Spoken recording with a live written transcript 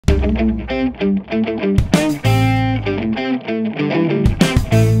Welcome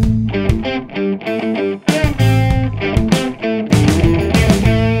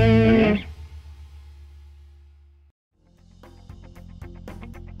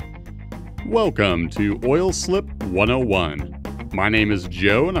to Oil Slip 101. My name is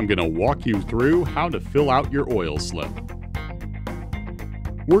Joe and I'm going to walk you through how to fill out your oil slip.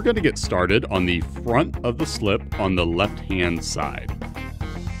 We're going to get started on the front of the slip on the left-hand side.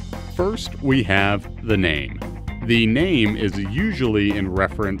 First, we have the name. The name is usually in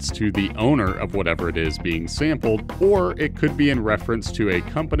reference to the owner of whatever it is being sampled, or it could be in reference to a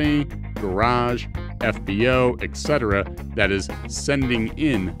company, garage, FBO, etc. that is sending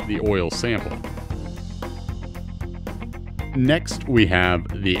in the oil sample. Next, we have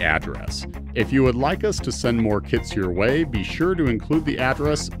the address. If you would like us to send more kits your way, be sure to include the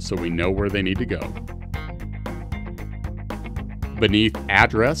address so we know where they need to go. Beneath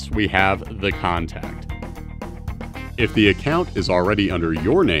address, we have the contact. If the account is already under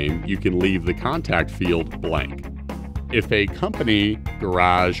your name, you can leave the contact field blank. If a company,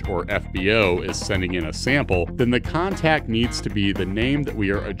 garage, or FBO is sending in a sample, then the contact needs to be the name that we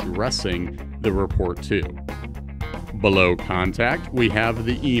are addressing the report to. Below contact, we have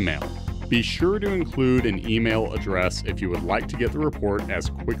the email. Be sure to include an email address if you would like to get the report as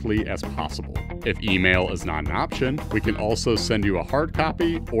quickly as possible. If email is not an option, we can also send you a hard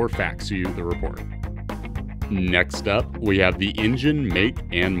copy or fax you the report. Next up, we have the engine make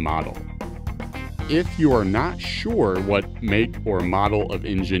and model. If you are not sure what make or model of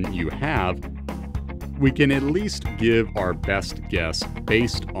engine you have, we can at least give our best guess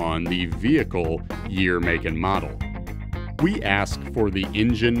based on the vehicle year, make, and model. We ask for the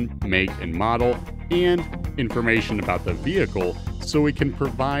engine, make, and model and information about the vehicle so we can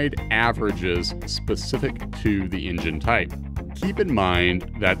provide averages specific to the engine type. Keep in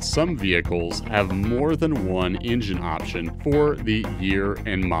mind that some vehicles have more than one engine option for the year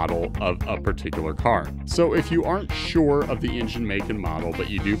and model of a particular car. So if you aren't sure of the engine make and model, but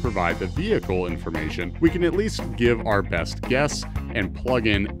you do provide the vehicle information, we can at least give our best guess and plug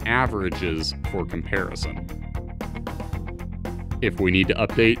in averages for comparison. If we need to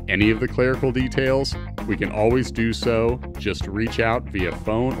update any of the clerical details, we can always do so. Just reach out via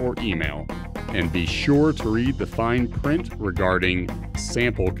phone or email. And be sure to read the fine print regarding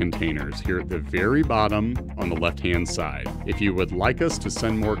sample containers here at the very bottom on the left-hand side. If you would like us to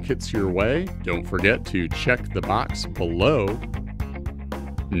send more kits your way, don't forget to check the box below.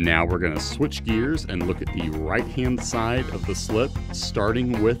 Now we're going to switch gears and look at the right-hand side of the slip,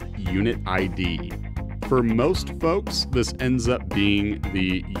 starting with unit ID. For most folks, this ends up being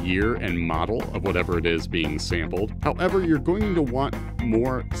the year and model of whatever it is being sampled. However, you're going to want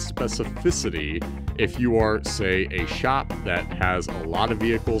more specificity if you are, say, a shop that has a lot of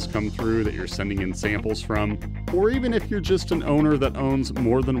vehicles come through that you're sending in samples from, or even if you're just an owner that owns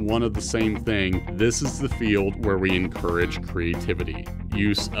more than one of the same thing. This is the field where we encourage creativity.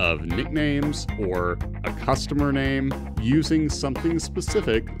 Use of nicknames or a customer name, using something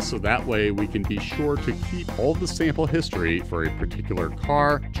specific so that way we can be sure to keep all the sample history for a particular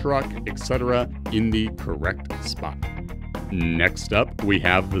car, truck, etc. in the correct spot. Next up, we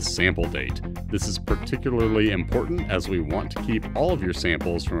have the sample date. This is particularly important as we want to keep all of your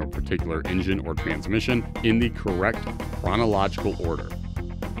samples from a particular engine or transmission in the correct chronological order.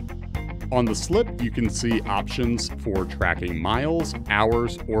 On the slip, you can see options for tracking miles,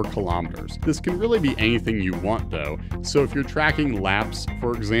 hours, or kilometers. This can really be anything you want though, so if you're tracking laps,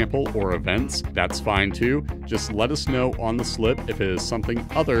 for example, or events, that's fine too. Just let us know on the slip if it is something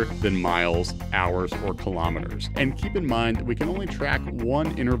other than miles, hours, or kilometers. And keep in mind that we can only track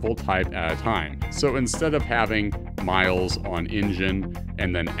one interval type at a time. So instead of having miles on engine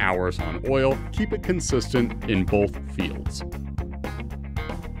and then hours on oil, keep it consistent in both fields.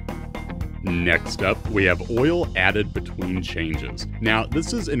 Next up, we have oil added between changes. Now,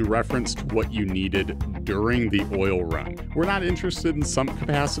 this is in reference to what you needed during the oil run. We're not interested in sump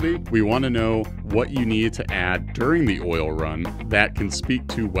capacity. We want to know what you needed to add during the oil run that can speak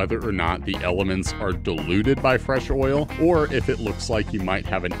to whether or not the elements are diluted by fresh oil, or if it looks like you might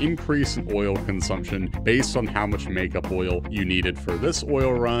have an increase in oil consumption based on how much makeup oil you needed for this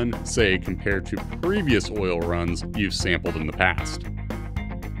oil run, say compared to previous oil runs you've sampled in the past.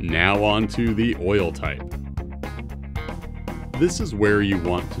 Now on to the oil type. This is where you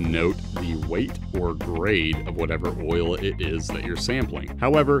want to note the weight or grade of whatever oil it is that you're sampling.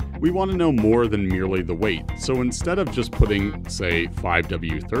 However, we want to know more than merely the weight, so instead of just putting, say,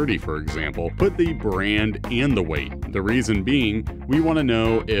 5W30 for example, put the brand and the weight. The reason being, we want to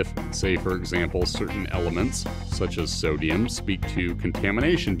know if, say for example, certain elements, such as sodium, speak to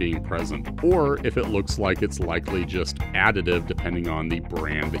contamination being present, or if it looks like it's likely just additive depending on the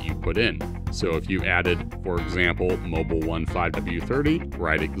brand that you put in. So if you added, for example, Mobil 1 5W30,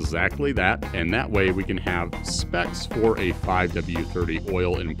 write exactly that, and that way we can have specs for a 5W30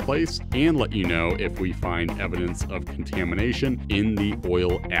 oil in place and let you know if we find evidence of contamination in the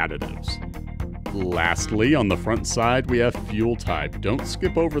oil additives. Lastly, on the front side, we have fuel type. Don't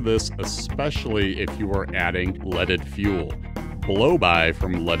skip over this, especially if you are adding leaded fuel. Blow-by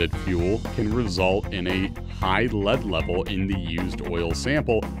from leaded fuel can result in a high lead level in the used oil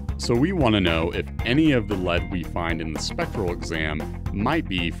sample, so we want to know if any of the lead we find in the spectral exam might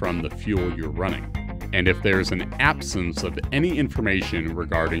be from the fuel you're running. And if there's an absence of any information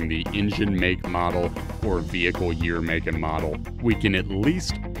regarding the engine make, model, or vehicle year, make, and model, we can at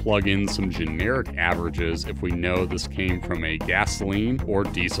least plug in some generic averages if we know this came from a gasoline or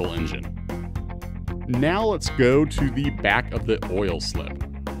diesel engine. Now let's go to the back of the oil slip.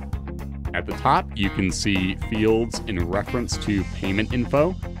 At the top, you can see fields in reference to payment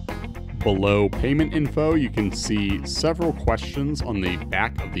info. Below payment info, you can see several questions on the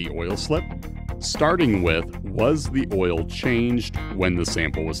back of the oil slip, starting with, was the oil changed when the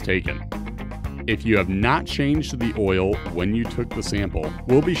sample was taken? If you have not changed the oil when you took the sample,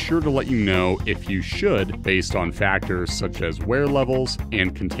 we'll be sure to let you know if you should based on factors such as wear levels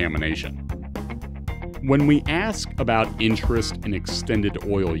and contamination. When we ask about interest in extended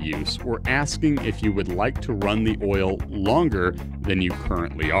oil use, we're asking if you would like to run the oil longer than you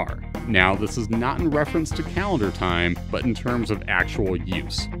currently are. Now, this is not in reference to calendar time, but in terms of actual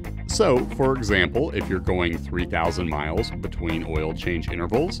use. So, for example, if you're going 3,000 miles between oil change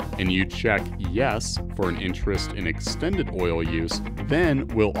intervals and you check yes for an interest in extended oil use, then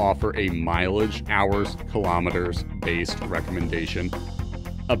we'll offer a mileage, hours, kilometers based recommendation.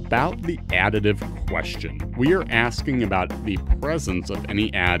 About the additive question, we are asking about the presence of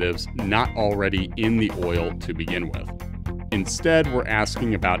any additives not already in the oil to begin with. Instead, we're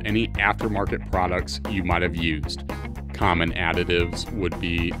asking about any aftermarket products you might have used. Common additives would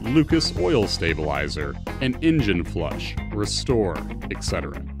be Lucas Oil Stabilizer, an engine flush, restore,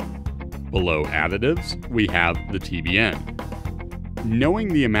 etc. Below additives, we have the TBN. Knowing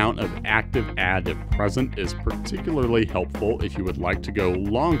the amount of active additive present is particularly helpful if you would like to go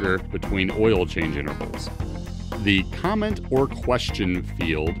longer between oil change intervals. The comment or question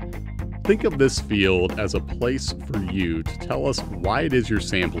field, think of this field as a place for you to tell us why it is you're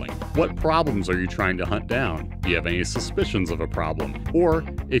sampling. What problems are you trying to hunt down? Do you have any suspicions of a problem? Or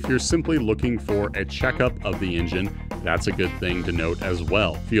if you're simply looking for a checkup of the engine, that's a good thing to note as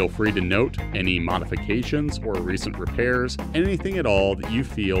well. Feel free to note any modifications or recent repairs, anything at all that you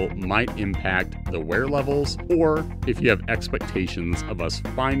feel might impact the wear levels, or if you have expectations of us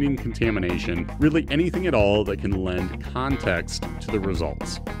finding contamination, really anything at all that can lend context to the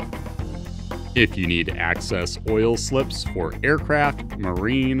results. If you need to access oil slips for aircraft,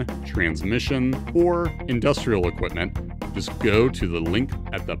 marine, transmission, or industrial equipment, just go to the link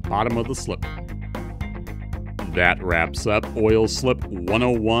at the bottom of the slip. That wraps up Oil Slip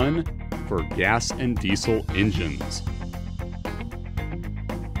 101 for gas and diesel engines.